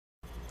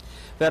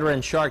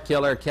Veteran shark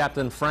killer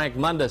Captain Frank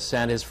Mundus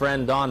and his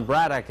friend Don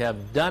Braddick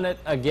have done it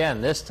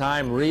again, this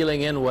time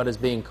reeling in what is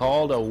being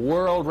called a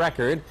world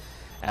record.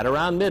 At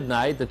around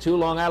midnight, the two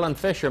Long Island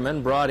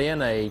fishermen brought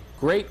in a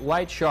great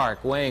white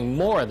shark weighing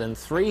more than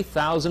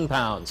 3,000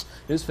 pounds.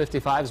 News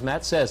 55's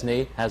Matt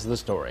Cesney has the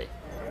story.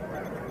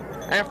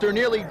 After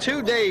nearly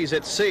 2 days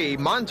at sea,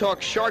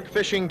 Montauk shark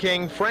fishing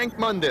king Frank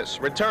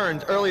Mundus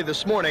returned early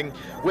this morning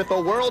with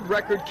a world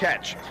record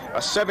catch, a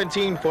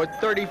 17-foot,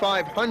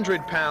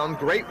 3,500-pound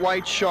great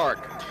white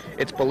shark.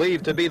 It's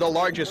believed to be the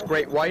largest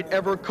great white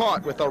ever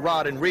caught with a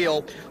rod and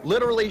reel,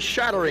 literally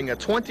shattering a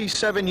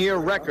 27-year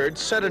record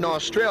set in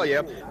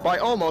Australia by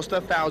almost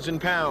 1,000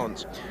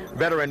 pounds.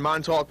 Veteran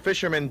Montauk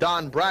fisherman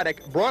Don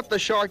Braddick brought the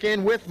shark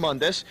in with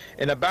Mundus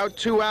in about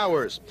 2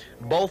 hours.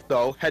 Both,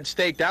 though, had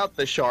staked out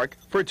the shark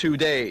for 2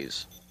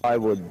 days. I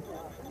would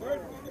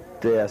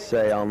dare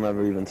say I'll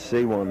never even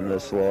see one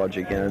this large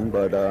again,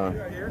 but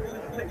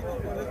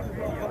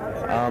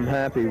I'm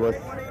happy with.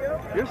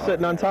 You're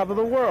sitting on top of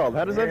the world.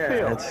 How does that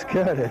feel? It's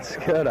good. It's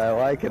good. I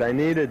like it. I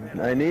needed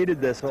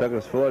this. It took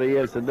us 40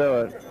 years to do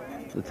it.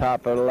 The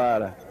top of the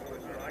ladder.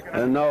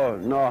 And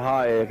no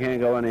higher. You can't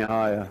go any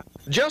higher.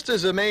 Just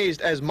as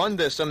amazed as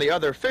Mundus and the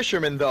other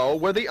fishermen, though,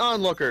 were the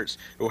onlookers,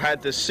 who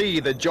had to see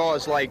the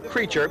Jaws-like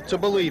creature to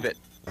believe it.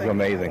 It's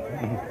amazing.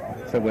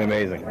 Simply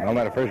amazing. I'm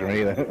not a fisherman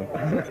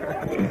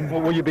either.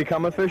 Well, will you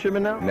become a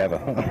fisherman now? Never.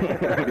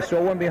 I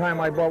saw one behind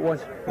my boat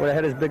once with a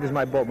head as big as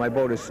my boat. My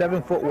boat is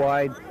 7 foot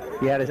wide.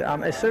 He had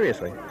his,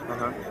 seriously.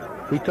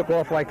 He took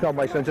off like hell.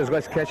 My son says,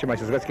 let's catch him. I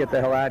says, let's get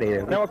the hell out of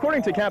here. Now,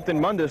 according to Captain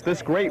Mundus,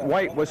 this great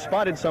white was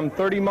spotted some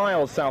 30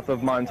 miles south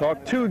of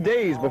Montauk 2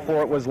 days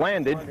before it was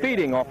landed,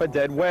 feeding off a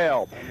dead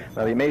whale.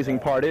 Now, the amazing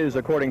part is,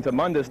 according to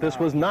Mundus, this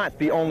was not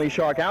the only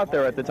shark out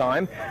there at the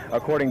time.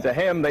 According to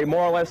him, they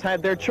more or less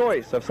had their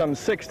choice of some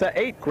 6 to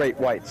 8 great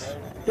whites.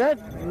 That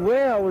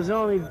whale was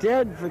only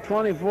dead for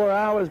 24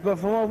 hours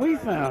before we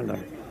found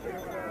him.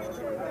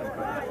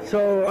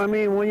 So, I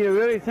mean, when you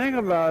really think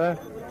about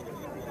it,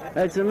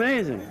 it's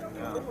amazing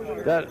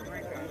that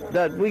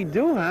we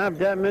do have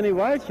that many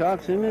white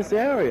sharks in this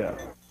area.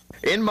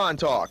 In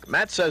Montauk,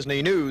 Matt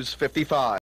Cesney, News 55.